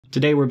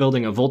Today we're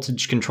building a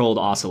voltage-controlled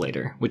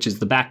oscillator, which is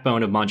the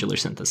backbone of modular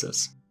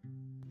synthesis.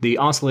 The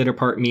oscillator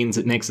part means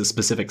it makes a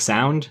specific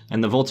sound,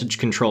 and the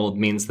voltage-controlled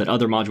means that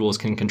other modules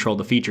can control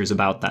the features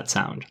about that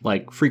sound,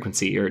 like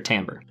frequency or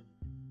timbre.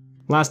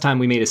 Last time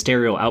we made a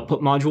stereo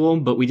output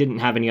module, but we didn't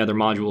have any other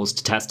modules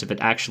to test if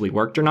it actually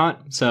worked or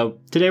not, so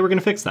today we're going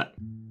to fix that.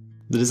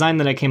 The design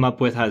that I came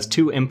up with has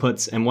 2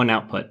 inputs and 1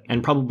 output,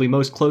 and probably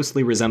most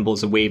closely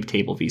resembles a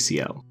wavetable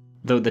VCO,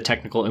 though the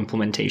technical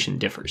implementation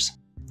differs.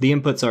 The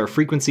inputs are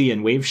frequency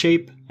and wave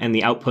shape, and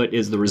the output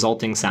is the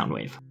resulting sound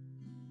wave.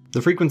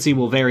 The frequency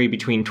will vary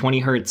between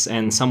 20 Hz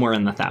and somewhere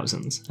in the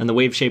thousands, and the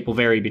wave shape will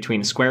vary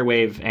between a square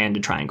wave and a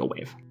triangle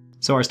wave.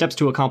 So our steps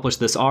to accomplish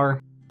this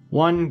are: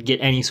 1. Get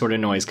any sort of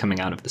noise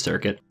coming out of the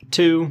circuit.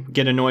 2.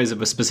 Get a noise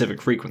of a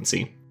specific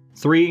frequency.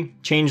 3.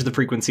 Change the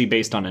frequency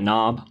based on a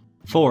knob.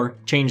 4.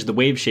 Change the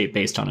wave shape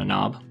based on a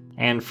knob.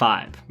 And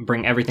 5.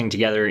 Bring everything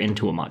together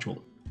into a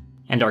module.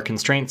 And our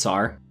constraints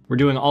are: we're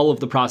doing all of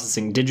the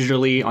processing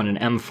digitally on an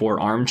M4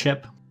 ARM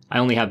chip. I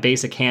only have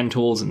basic hand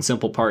tools and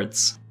simple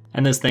parts,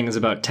 and this thing is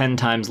about 10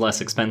 times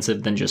less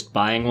expensive than just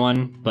buying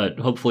one, but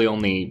hopefully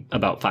only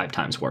about 5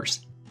 times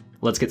worse.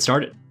 Let's get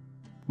started.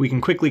 We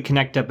can quickly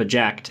connect up a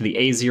jack to the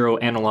A0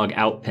 analog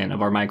out pin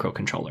of our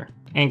microcontroller,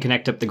 and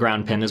connect up the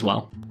ground pin as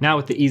well. Now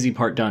with the easy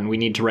part done, we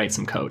need to write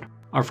some code.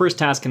 Our first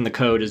task in the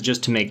code is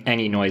just to make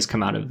any noise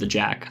come out of the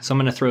jack, so I'm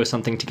going to throw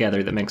something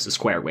together that makes a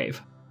square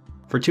wave.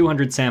 For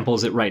 200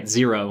 samples it writes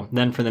 0,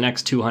 then for the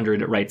next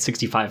 200 it writes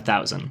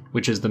 65,000,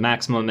 which is the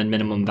maximum and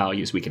minimum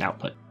values we can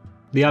output.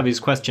 The obvious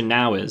question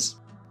now is,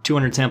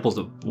 200 samples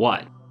of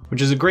what?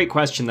 Which is a great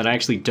question that I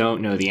actually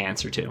don't know the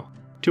answer to.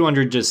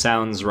 200 just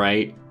sounds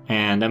right,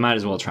 and I might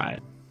as well try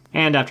it.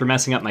 And after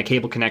messing up my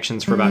cable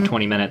connections for about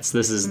 20 minutes,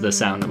 this is the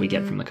sound that we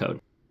get from the code.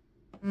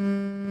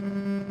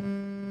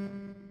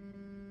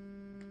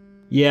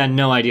 Yeah,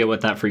 no idea what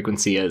that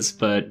frequency is,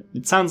 but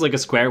it sounds like a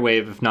square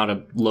wave if not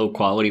a low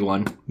quality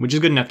one, which is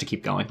good enough to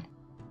keep going.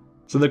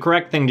 So the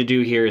correct thing to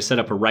do here is set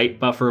up a write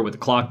buffer with a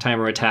clock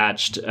timer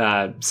attached,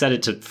 set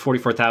it to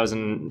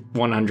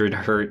 44,100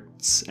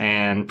 Hz,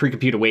 and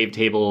pre-compute a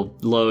wavetable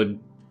load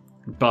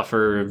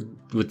buffer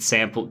with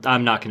sample.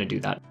 I'm not going to do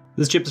that.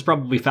 This chip is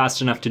probably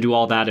fast enough to do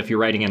all that if you're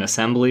writing in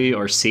assembly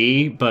or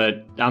C,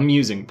 but I'm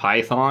using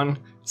Python,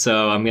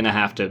 so I'm going to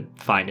have to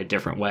find a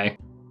different way.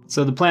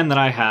 So the plan that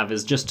I have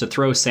is just to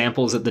throw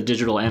samples at the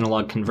digital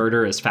analog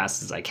converter as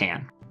fast as I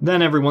can.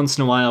 Then every once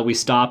in a while we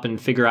stop and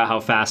figure out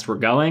how fast we're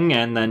going,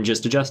 and then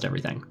just adjust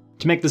everything.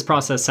 To make this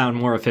process sound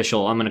more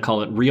official, I'm going to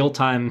call it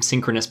real-time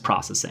synchronous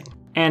processing.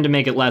 And to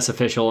make it less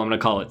official, I'm going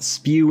to call it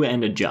spew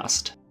and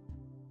adjust.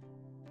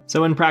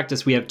 So in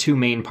practice we have 2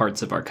 main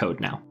parts of our code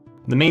now.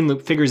 The main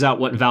loop figures out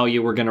what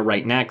value we're going to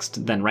write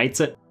next, then writes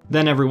it.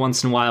 Then every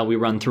once in a while we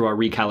run through our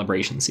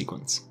recalibration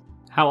sequence.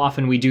 How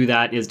often we do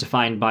that is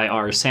defined by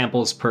our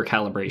samples per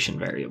calibration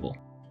variable.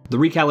 The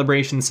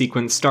recalibration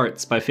sequence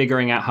starts by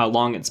figuring out how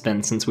long it's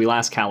been since we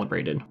last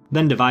calibrated,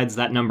 then divides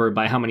that number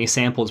by how many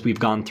samples we've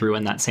gone through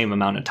in that same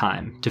amount of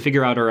time, to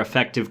figure out our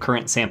effective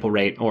current sample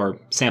rate, or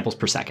samples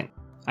per second.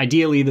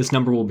 Ideally, this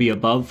number will be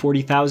above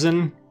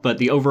 40,000, but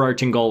the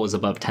overarching goal is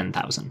above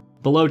 10,000.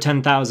 Below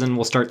 10,000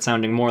 will start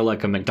sounding more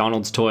like a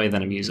McDonald's toy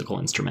than a musical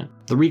instrument.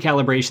 The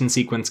recalibration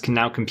sequence can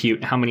now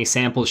compute how many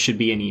samples should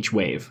be in each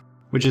wave,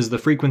 which is the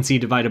frequency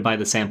divided by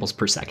the samples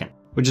per second,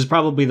 which is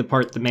probably the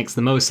part that makes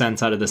the most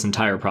sense out of this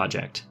entire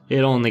project.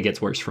 It only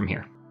gets worse from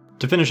here.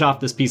 To finish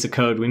off this piece of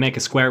code, we make a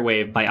square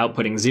wave by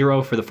outputting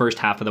 0 for the first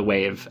half of the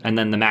wave, and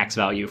then the max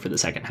value for the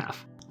second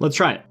half. Let's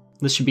try it.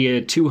 This should be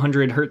a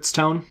 200 Hz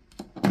tone,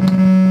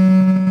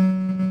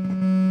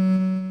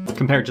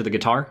 compared to the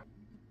guitar,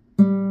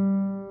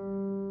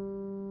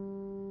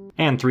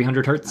 and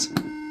 300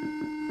 Hz.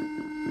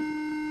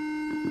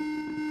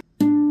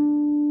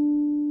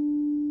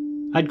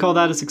 I'd call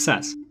that a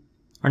success.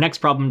 Our next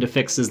problem to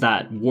fix is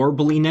that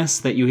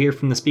warbliness that you hear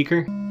from the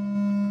speaker.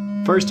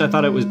 First, I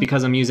thought it was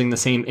because I'm using the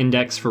same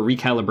index for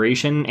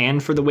recalibration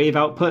and for the wave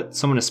output,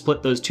 so I'm going to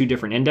split those 2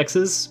 different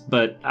indexes,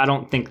 but I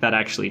don't think that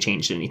actually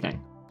changed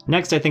anything.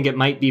 Next, I think it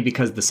might be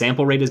because the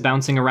sample rate is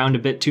bouncing around a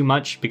bit too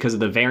much because of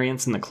the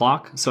variance in the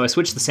clock, so I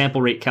switched the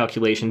sample rate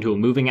calculation to a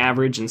moving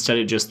average instead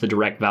of just the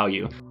direct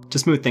value, to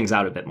smooth things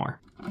out a bit more.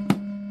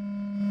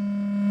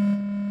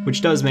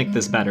 Which does make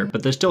this better,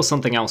 but there's still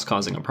something else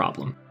causing a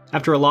problem.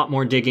 After a lot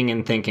more digging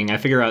and thinking, I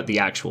figure out the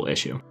actual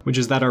issue, which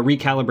is that our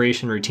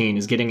recalibration routine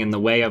is getting in the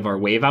way of our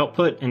wave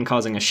output and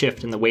causing a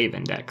shift in the wave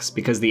index,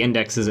 because the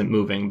index isn't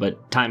moving,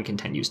 but time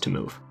continues to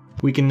move.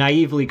 We can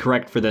naively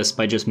correct for this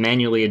by just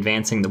manually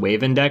advancing the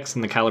wave index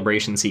and the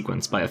calibration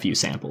sequence by a few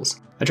samples.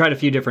 I tried a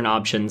few different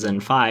options,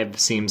 and 5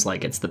 seems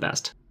like it's the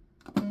best.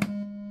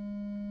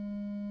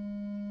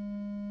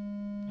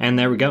 And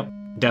there we go.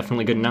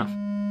 Definitely good enough.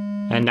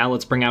 And now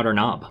let's bring out our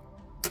knob.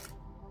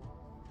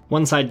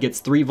 One side gets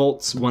 3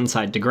 volts, one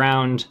side to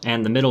ground,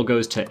 and the middle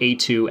goes to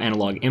A2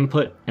 analog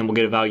input, and we'll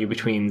get a value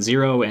between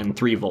 0 and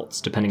 3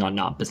 volts, depending on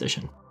knob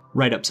position.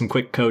 Write up some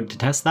quick code to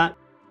test that.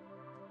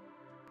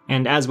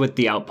 And as with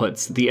the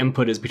outputs, the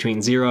input is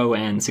between 0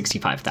 and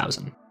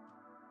 65,000.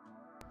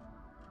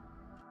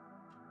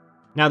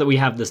 Now that we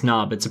have this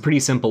knob, it's a pretty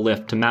simple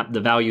lift to map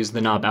the values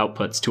the knob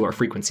outputs to our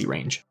frequency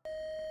range.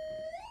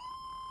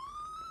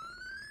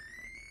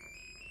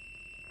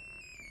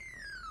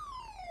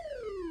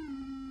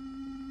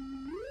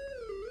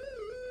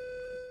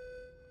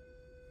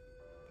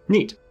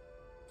 Neat.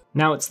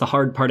 Now it's the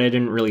hard part I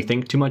didn't really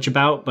think too much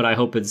about, but I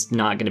hope it's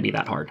not going to be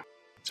that hard.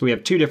 So we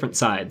have two different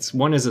sides.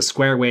 One is a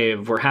square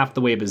wave where half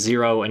the wave is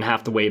 0 and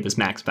half the wave is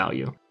max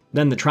value.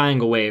 Then the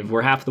triangle wave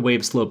where half the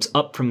wave slopes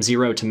up from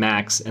 0 to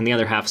max and the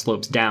other half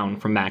slopes down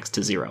from max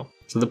to 0.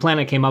 So the plan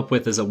I came up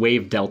with is a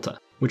wave delta,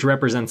 which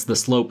represents the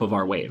slope of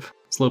our wave,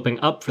 sloping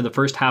up for the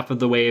first half of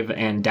the wave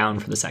and down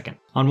for the second.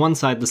 On one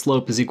side, the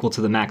slope is equal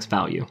to the max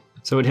value,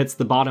 so it hits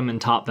the bottom and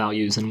top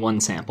values in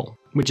one sample,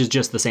 which is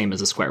just the same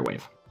as a square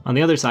wave. On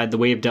the other side, the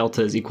wave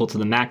delta is equal to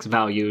the max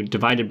value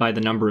divided by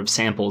the number of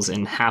samples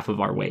in half of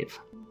our wave.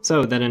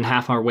 So that in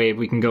half our wave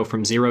we can go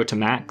from 0 to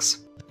max,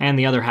 and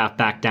the other half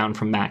back down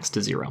from max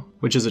to 0,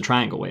 which is a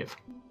triangle wave.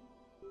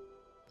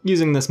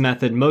 Using this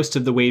method, most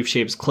of the wave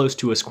shapes close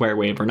to a square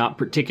wave are not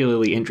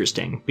particularly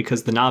interesting,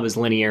 because the knob is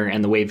linear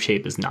and the wave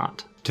shape is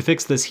not. To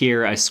fix this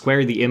here, I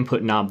square the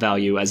input knob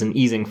value as an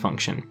easing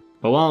function.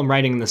 But while I'm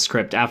writing the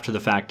script after the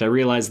fact, I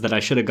realized that I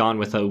should have gone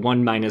with a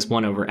 1 minus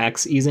 1 over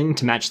x easing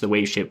to match the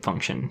wave shape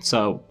function,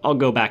 so I'll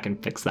go back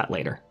and fix that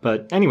later.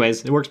 But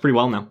anyways, it works pretty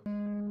well now.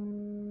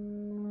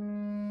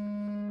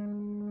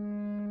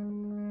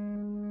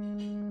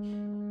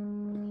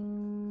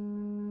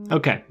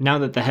 Okay, now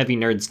that the heavy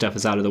nerd stuff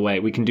is out of the way,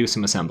 we can do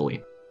some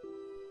assembly.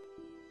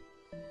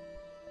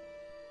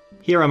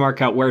 Here I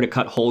mark out where to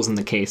cut holes in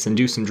the case and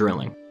do some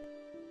drilling.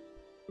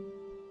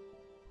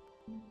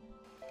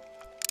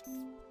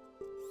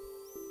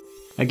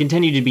 I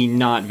continue to be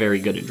not very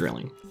good at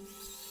drilling,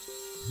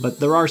 but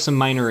there are some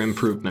minor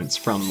improvements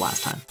from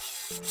last time.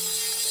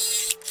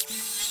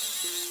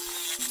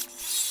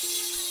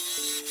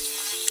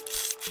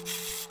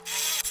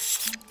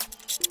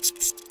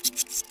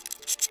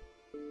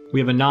 We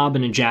have a knob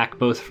and a jack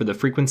both for the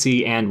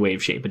frequency and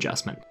wave shape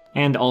adjustment,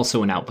 and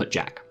also an output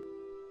jack.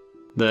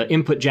 The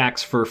input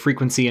jacks for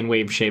frequency and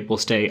wave shape will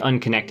stay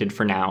unconnected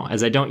for now,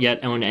 as I don't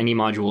yet own any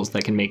modules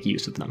that can make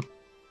use of them.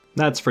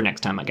 That's for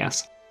next time, I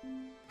guess.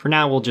 For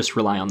now, we'll just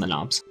rely on the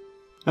knobs.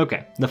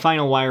 Okay, the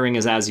final wiring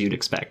is as you'd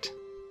expect.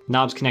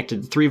 Knobs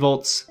connected to 3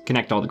 volts,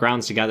 connect all the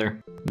grounds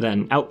together,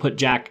 then output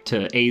jack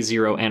to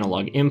A0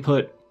 analog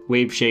input,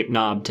 wave shape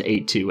knob to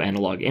A2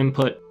 analog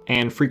input,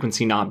 and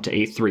frequency knob to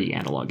A3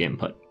 analog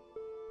input.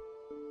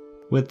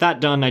 With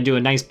that done, I do a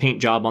nice paint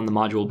job on the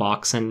module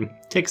box and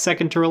take a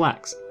second to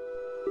relax.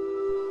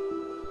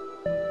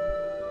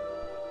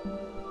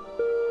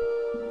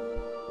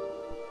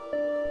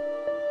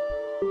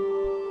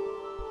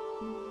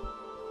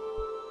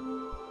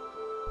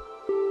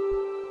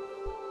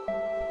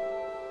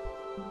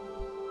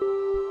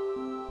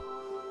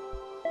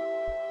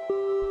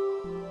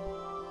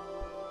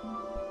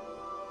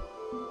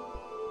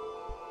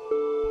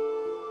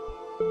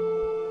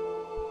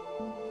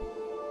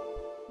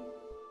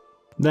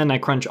 Then I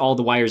crunch all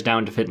the wires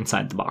down to fit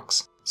inside the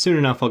box. Soon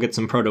enough I'll get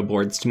some proto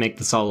boards to make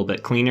this all a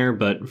bit cleaner,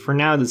 but for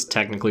now this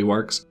technically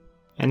works.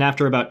 And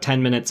after about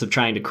 10 minutes of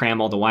trying to cram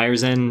all the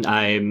wires in,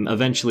 I'm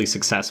eventually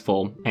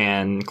successful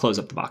and close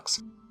up the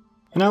box.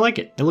 And I like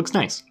it, it looks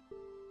nice.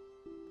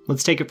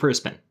 Let's take it for a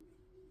spin.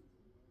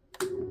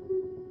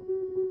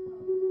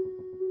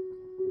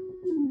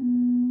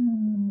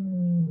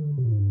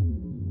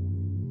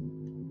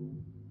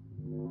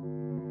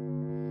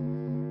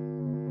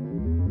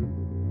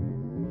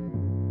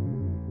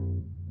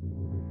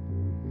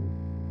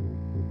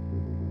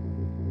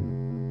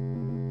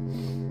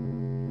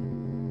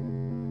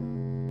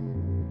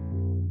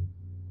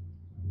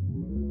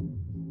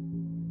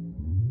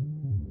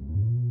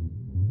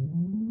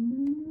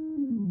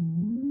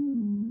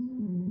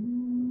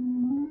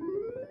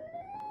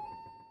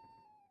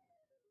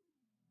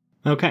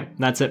 Okay,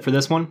 that's it for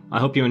this one. I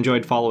hope you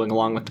enjoyed following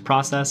along with the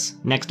process.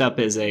 Next up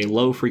is a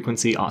low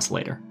frequency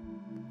oscillator.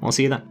 I'll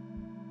see you then.